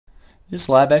This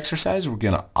lab exercise, we're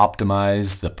going to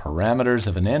optimize the parameters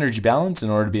of an energy balance in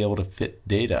order to be able to fit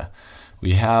data.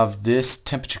 We have this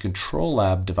temperature control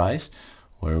lab device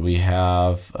where we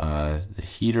have the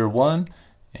heater 1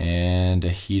 and a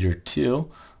heater 2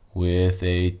 with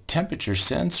a temperature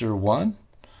sensor 1.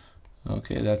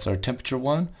 Okay, that's our temperature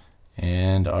 1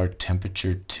 and our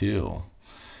temperature 2.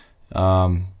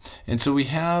 And so we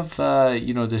have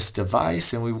this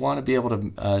device, and we want to be able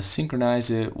to synchronize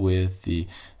it with the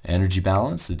energy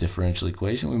balance, the differential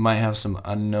equation. We might have some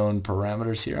unknown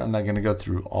parameters here. I'm not going to go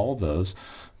through all those,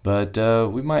 but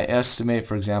we might estimate,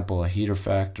 for example, a heater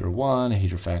factor 1, a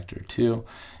heater factor 2,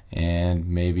 and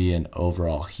maybe an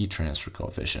overall heat transfer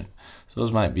coefficient. So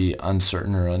those might be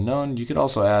uncertain or unknown. You could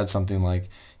also add something like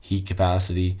heat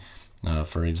capacity,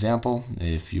 for example,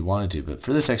 if you wanted to, but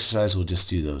for this exercise we'll just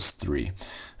do those three.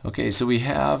 Okay, so we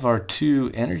have our two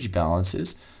energy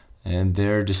balances, and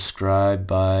they're described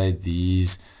by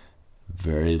these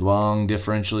very long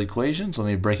differential equations. Let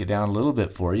me break it down a little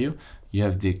bit for you. You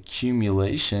have the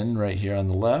accumulation right here on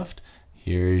the left.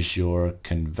 Here's your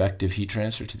convective heat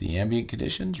transfer to the ambient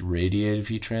conditions, radiative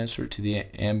heat transfer to the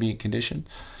ambient condition.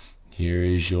 Here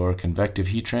is your convective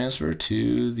heat transfer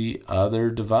to the other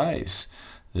device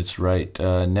that's right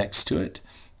next to it,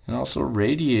 and also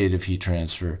radiative heat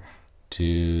transfer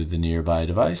to the nearby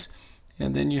device.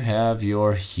 And then you have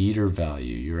your heater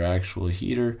value, your actual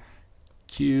heater,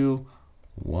 Q1.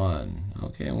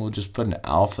 Okay, and we'll just put an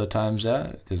alpha times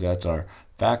that because that's our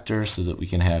factor, so that we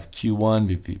can have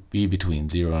Q1 be between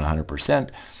 0 and 100%.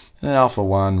 And then alpha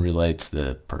 1 relates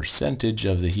the percentage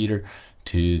of the heater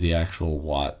to the actual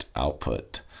watt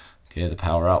output, okay, the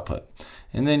power output.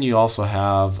 And then you also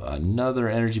have another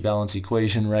energy balance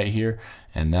equation right here,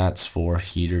 and that's for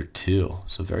heater 2.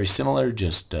 So very similar,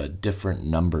 just different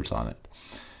numbers on it.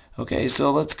 Okay,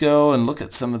 so let's go and look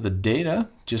at some of the data,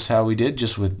 just how we did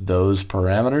just with those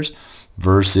parameters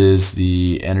versus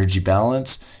the energy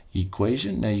balance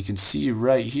equation. Now you can see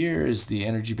right here is the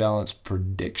energy balance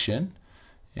prediction,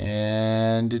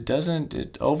 and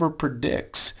it over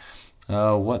predicts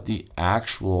what the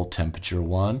actual temperature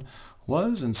 1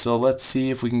 was. And so let's see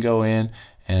if we can go in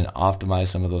and optimize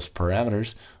some of those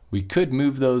parameters. We could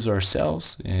move those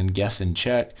ourselves and guess and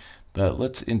check, but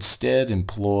let's instead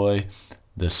employ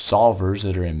the solvers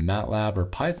that are in MATLAB or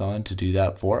Python to do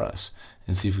that for us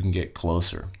and see if we can get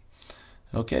closer.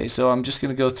 Okay, so I'm just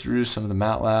going to go through some of the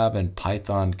MATLAB and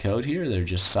Python code here. They're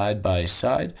just side by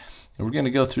side, and we're going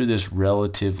to go through this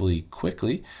relatively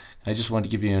quickly. I just want to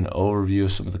give you an overview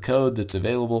of some of the code that's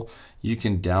available. You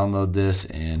can download this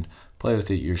and play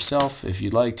with it yourself if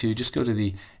you'd like to. Just go to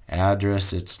the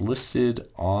address that's listed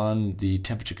on the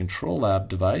temperature control lab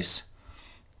device.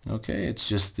 Okay, it's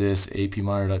just this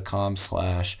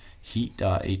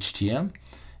APMonitor.com/heat.htm,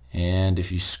 and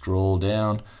if you scroll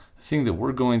down, the thing that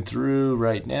we're going through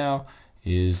right now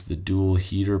is the dual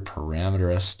heater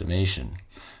parameter estimation.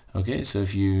 Okay, so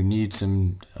if you need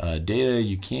some data,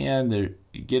 you can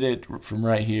get it from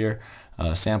right here.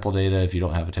 Sample data if you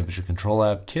don't have a temperature control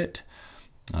lab kit.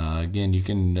 Again, you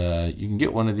can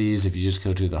get one of these if you just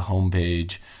go to the home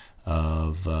page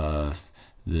of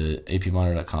the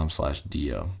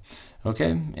APMonitor.com/do.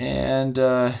 Okay, and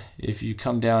if you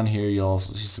come down here, you'll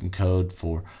also see some code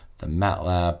for the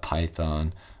MATLAB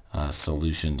Python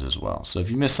solutions as well. So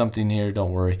if you miss something here,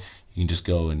 don't worry, you can just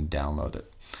go and download it.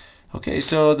 Okay,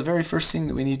 so the very first thing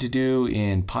that we need to do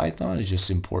in Python is just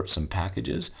import some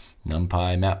packages: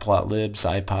 NumPy, Matplotlib,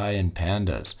 SciPy, and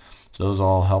Pandas. So those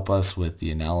all help us with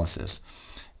the analysis.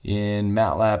 In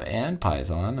MATLAB and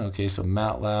Python, okay, so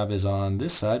MATLAB is on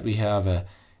this side. We have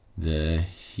the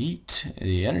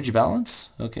energy balance,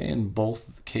 okay, in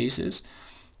both cases.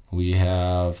 We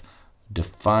have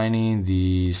defining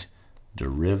these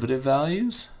derivative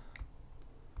values,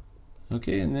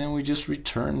 okay, and then we just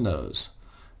return those.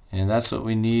 And that's what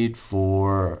we need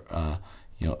for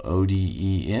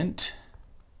ODE int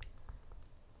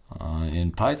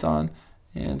in Python,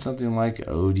 and something like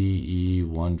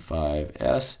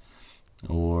ODE15s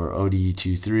or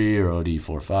ODE23 or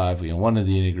ODE45, one of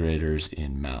the integrators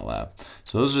in MATLAB.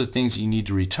 So those are the things you need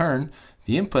to return.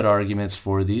 The input arguments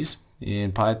for these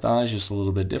in Python is just a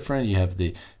little bit different. You have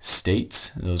the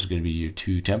states, those are going to be your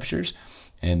two temperatures,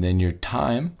 and then your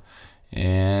time.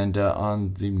 And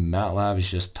on the MATLAB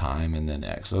is just time and then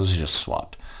x. Those are just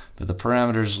swapped. But the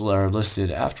parameters are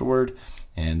listed afterward,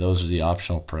 and those are the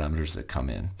optional parameters that come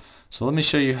in. So let me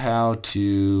show you how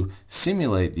to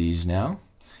simulate these now.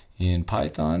 In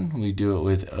Python, we do it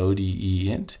with ODE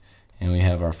int, and we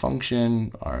have our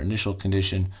function, our initial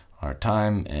condition, our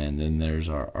time, and then there's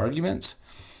our arguments.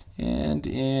 And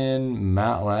in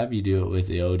MATLAB, you do it with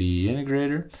the ODE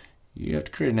integrator, you have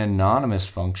to create an anonymous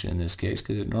function in this case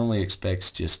because it normally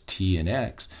expects just t and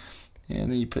x.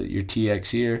 And then you put your tx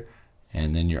here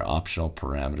and then your optional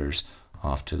parameters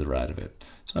off to the right of it.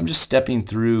 So I'm just stepping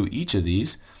through each of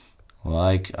these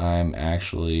like I'm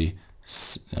actually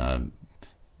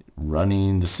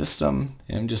running the system.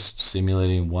 I'm just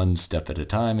simulating one step at a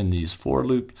time in these for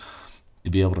loops to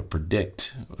be able to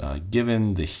predict,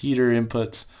 given the heater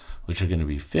inputs, which are going to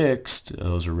be fixed,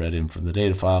 those are read in from the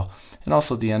data file, and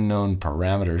also the unknown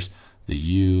parameters, the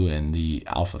u and the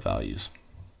alpha values.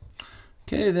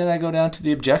 Okay, then I go down to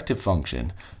the objective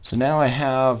function. So now I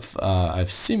have,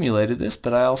 I've simulated this,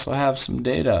 but I also have some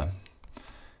data.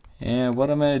 And what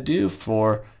I'm going to do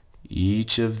for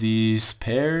each of these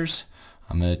pairs,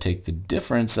 I'm going to take the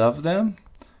difference of them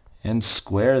and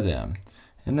square them,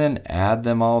 and then add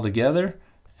them all together,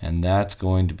 and that's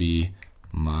going to be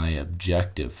my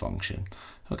objective function.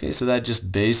 Okay, so that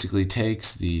just basically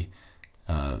takes the,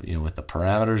 with the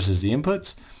parameters as the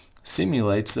inputs,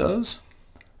 simulates those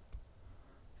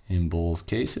in both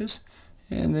cases,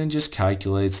 and then just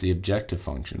calculates the objective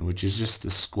function, which is just the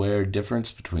square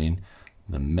difference between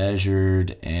the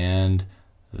measured and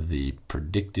the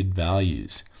predicted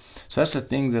values. So that's the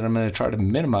thing that I'm going to try to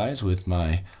minimize with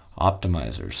my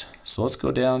optimizers. So let's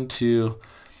go down to,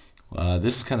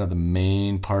 this is kind of the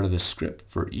main part of the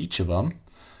script for each of them.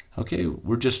 Okay,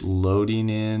 we're just loading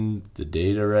in the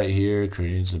data right here,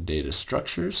 creating some data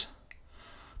structures.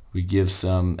 We give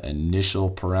some initial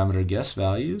parameter guess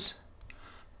values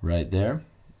right there.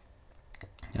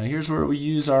 Now here's where we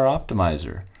use our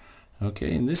optimizer.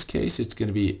 Okay, in this case it's going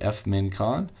to be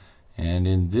fmincon, and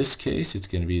in this case it's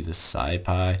going to be the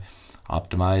SciPy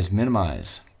optimize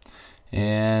minimize.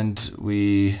 And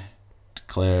we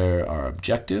declare our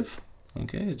objective.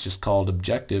 Okay, it's just called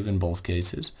objective in both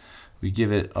cases. We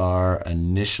give it our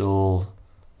initial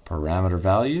parameter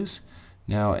values.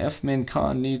 Now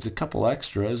fmincon needs a couple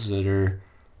extras that are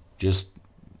just,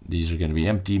 these are going to be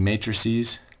empty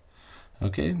matrices.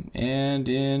 Okay, and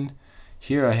in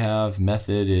here I have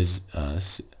method is an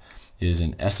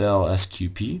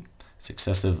SLSQP,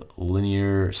 successive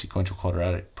linear sequential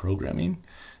quadratic programming,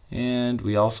 and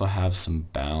we also have some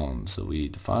bounds that we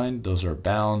defined. Those are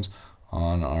bounds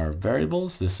on our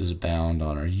variables. This is a bound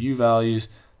on our u values.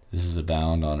 This is a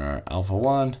bound on our alpha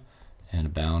 1 and a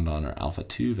bound on our alpha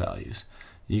 2 values.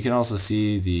 You can also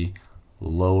see the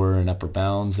lower and upper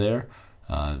bounds there,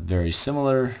 very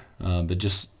similar, but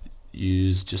just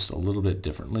used just a little bit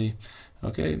differently.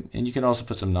 Okay, and you can also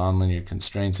put some nonlinear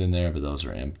constraints in there, but those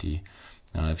are empty.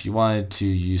 If you wanted to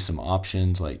use some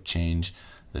options like change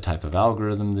the type of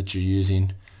algorithm that you're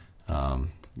using,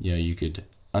 you could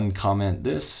uncomment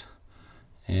this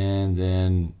and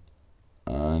then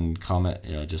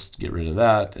uncomment, just get rid of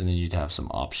that, and then you'd have some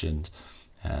options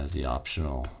as the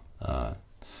optional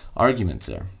arguments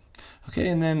there. Okay,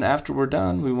 and then after we're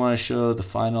done, we want to show the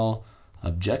final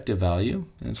objective value,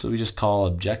 and so we just call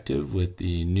objective with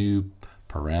the new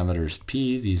parameters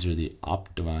p. These are the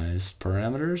optimized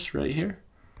parameters right here.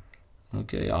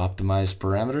 Okay, optimized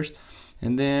parameters.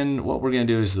 And then what we're going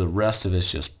to do is the rest of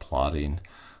it's just plotting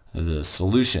the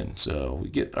solution. So we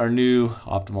get our new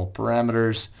optimal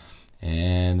parameters,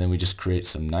 and then we just create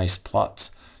some nice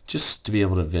plots just to be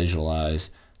able to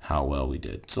visualize how well we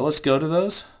did. So let's go to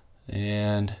those,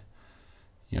 and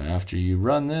after you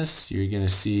run this, you're going to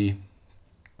see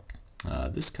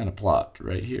this kind of plot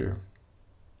right here.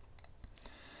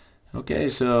 Okay,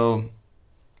 so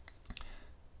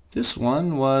this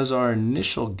one was our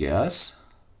initial guess.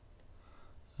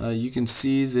 You can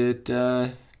see that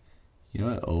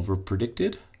it over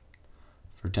predicted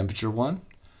for temperature 1,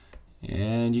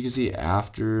 and you can see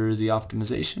after the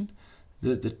optimization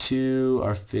that the two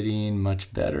are fitting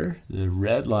much better. The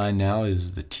red line now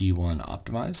is the T1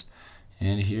 optimized,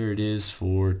 and here it is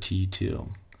for T2.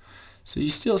 So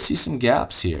you still see some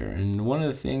gaps here, and one of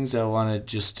the things I wanted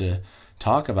just to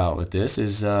talk about with this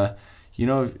is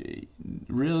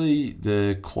really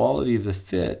the quality of the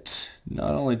fit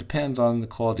not only depends on the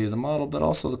quality of the model, but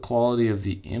also the quality of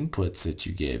the inputs that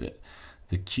you gave it,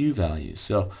 the Q values.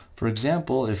 So for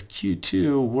example, if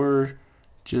Q2 were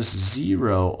just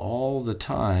 0 all the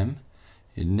time,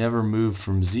 it never moved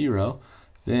from 0,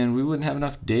 then we wouldn't have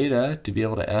enough data to be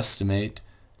able to estimate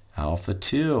alpha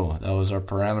 2. That was our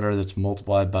parameter that's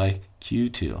multiplied by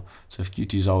Q2. So if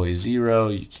Q2 is always 0,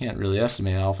 you can't really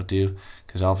estimate alpha 2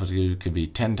 because alpha 2 could be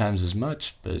 10 times as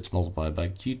much, but it's multiplied by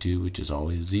Q2, which is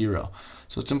always 0.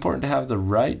 So it's important to have the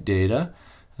right data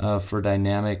for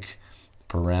dynamic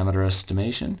parameter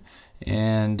estimation,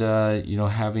 and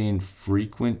having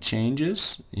frequent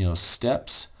changes,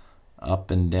 steps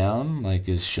up and down like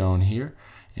is shown here,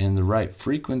 and the right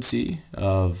frequency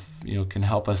of, can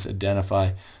help us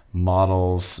identify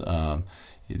models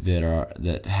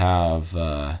that have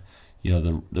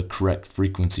the correct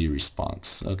frequency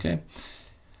response. Okay.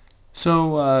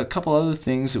 So a couple other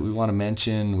things that we want to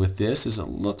mention with this is it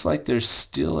looks like there's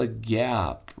still a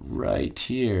gap right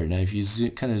here. Now if you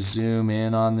kind of zoom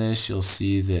in on this, you'll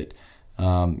see that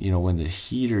when the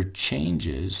heater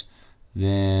changes,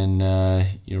 then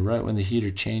right when the heater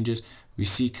changes, we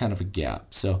see kind of a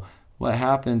gap. So what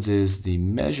happens is the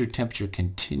measured temperature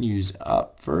continues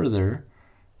up further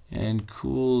and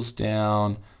cools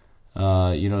down.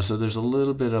 So there's a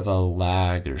little bit of a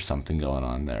lag or something going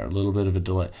on there, a little bit of a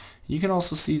delay. You can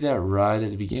also see that right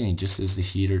at the beginning, just as the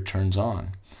heater turns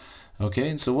on. Okay,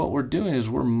 and so what we're doing is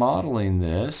we're modeling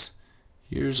this.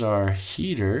 Here's our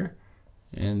heater,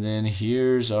 and then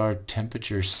here's our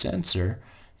temperature sensor,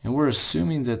 and we're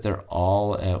assuming that they're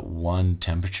all at one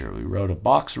temperature. We wrote a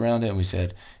box around it, and we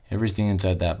said everything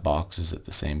inside that box is at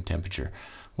the same temperature.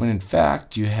 When in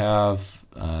fact, you have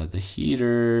the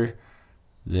heater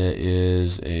that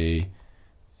is a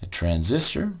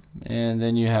transistor, and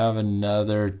then you have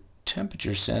another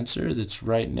temperature sensor that's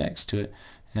right next to it,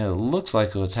 and it looks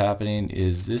like what's happening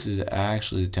is this is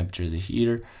actually the temperature of the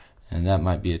heater, and that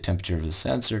might be a temperature of the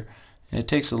sensor, and it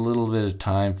takes a little bit of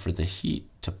time for the heat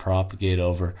to propagate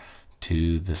over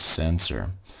to the sensor.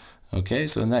 Okay,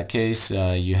 so in that case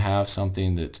you have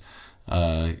something that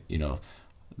the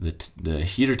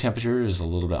heater temperature is a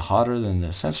little bit hotter than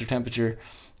the sensor temperature,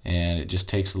 and it just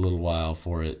takes a little while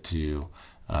for it to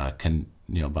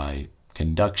by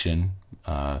conduction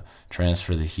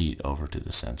transfer the heat over to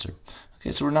the sensor.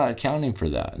 Okay, so we're not accounting for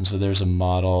that, and so there's a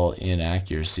model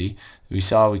inaccuracy we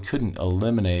saw we couldn't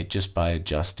eliminate just by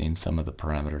adjusting some of the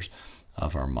parameters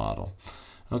of our model.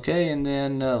 Okay, and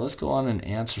then let's go on and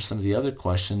answer some of the other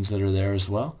questions that are there as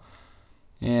well.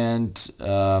 And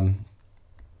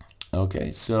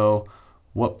okay, so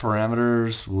what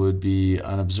parameters would be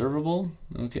unobservable?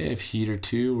 Okay, if heater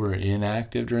 2 were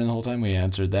inactive during the whole time, we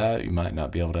answered that. You might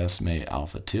not be able to estimate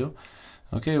alpha 2.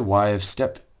 Okay, why if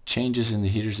step changes in the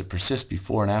heaters that persist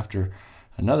before and after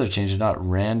another change are not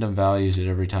random values at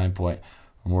every time point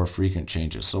or more frequent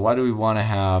changes? So why do we want to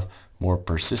have more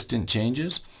persistent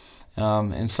changes?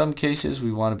 In some cases,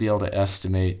 we want to be able to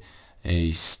estimate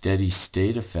a steady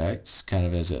state effect, kind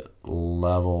of as it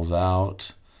levels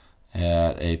out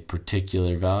at a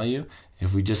particular value.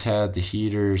 If we just had the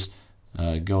heaters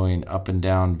going up and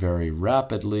down very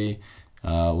rapidly,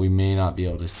 we may not be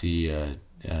able to see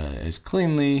as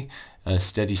cleanly a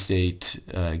steady state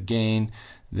gain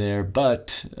there,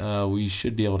 but we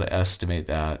should be able to estimate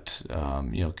that.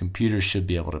 Computers should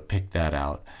be able to pick that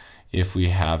out if we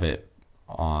have it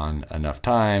on enough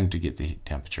time to get the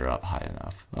temperature up high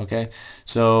enough. Okay,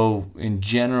 so in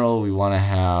general we want to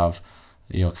have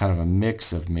kind of a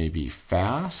mix of maybe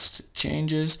fast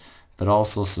changes but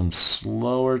also some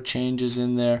slower changes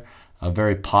in there. A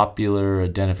very popular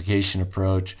identification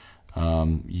approach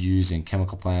used in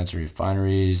chemical plants or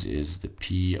refineries is the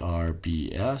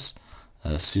PRBS,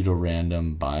 a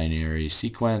pseudo-random binary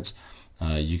sequence.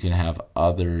 You can have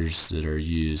others that are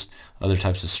used, other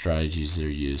types of strategies that are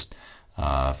used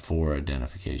for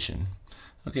identification.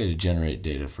 Okay, to generate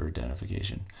data for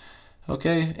identification.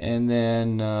 Okay, and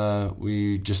then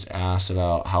we just asked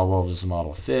about how well does the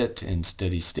model fit in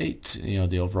steady state,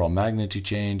 the overall magnitude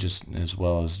change as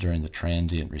well as during the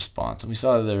transient response. And we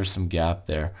saw that there was some gap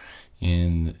there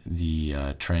in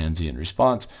the transient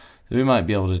response that we might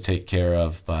be able to take care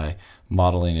of by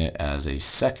modeling it as a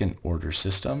second order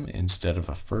system instead of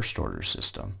a first order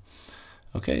system.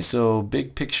 Okay, so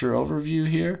big picture overview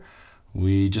here.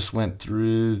 We just went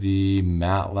through the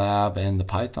MATLAB and the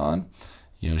Python,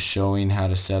 showing how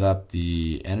to set up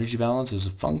the energy balance as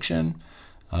a function,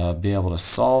 be able to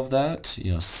solve that,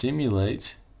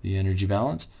 simulate the energy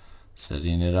balance,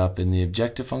 setting it up in the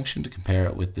objective function to compare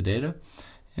it with the data,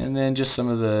 and then just some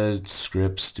of the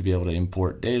scripts to be able to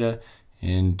import data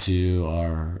into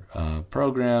our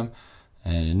program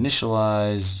and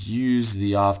initialize, use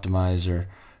the optimizer,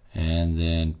 and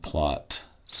then plot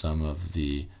some of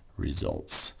the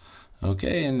results.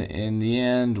 Okay, and in the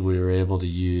end we were able to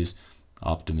use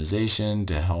optimization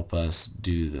to help us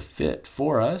do the fit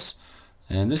for us.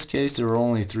 And in this case there were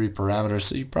only 3 parameters,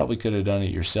 so you probably could have done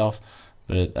it yourself,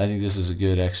 but I think this is a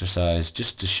good exercise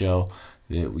just to show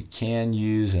that we can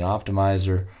use an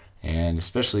optimizer, and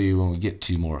especially when we get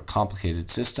to more complicated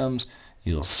systems,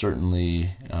 you'll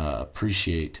certainly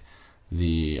appreciate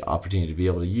the opportunity to be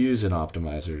able to use an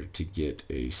optimizer to get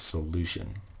a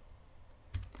solution.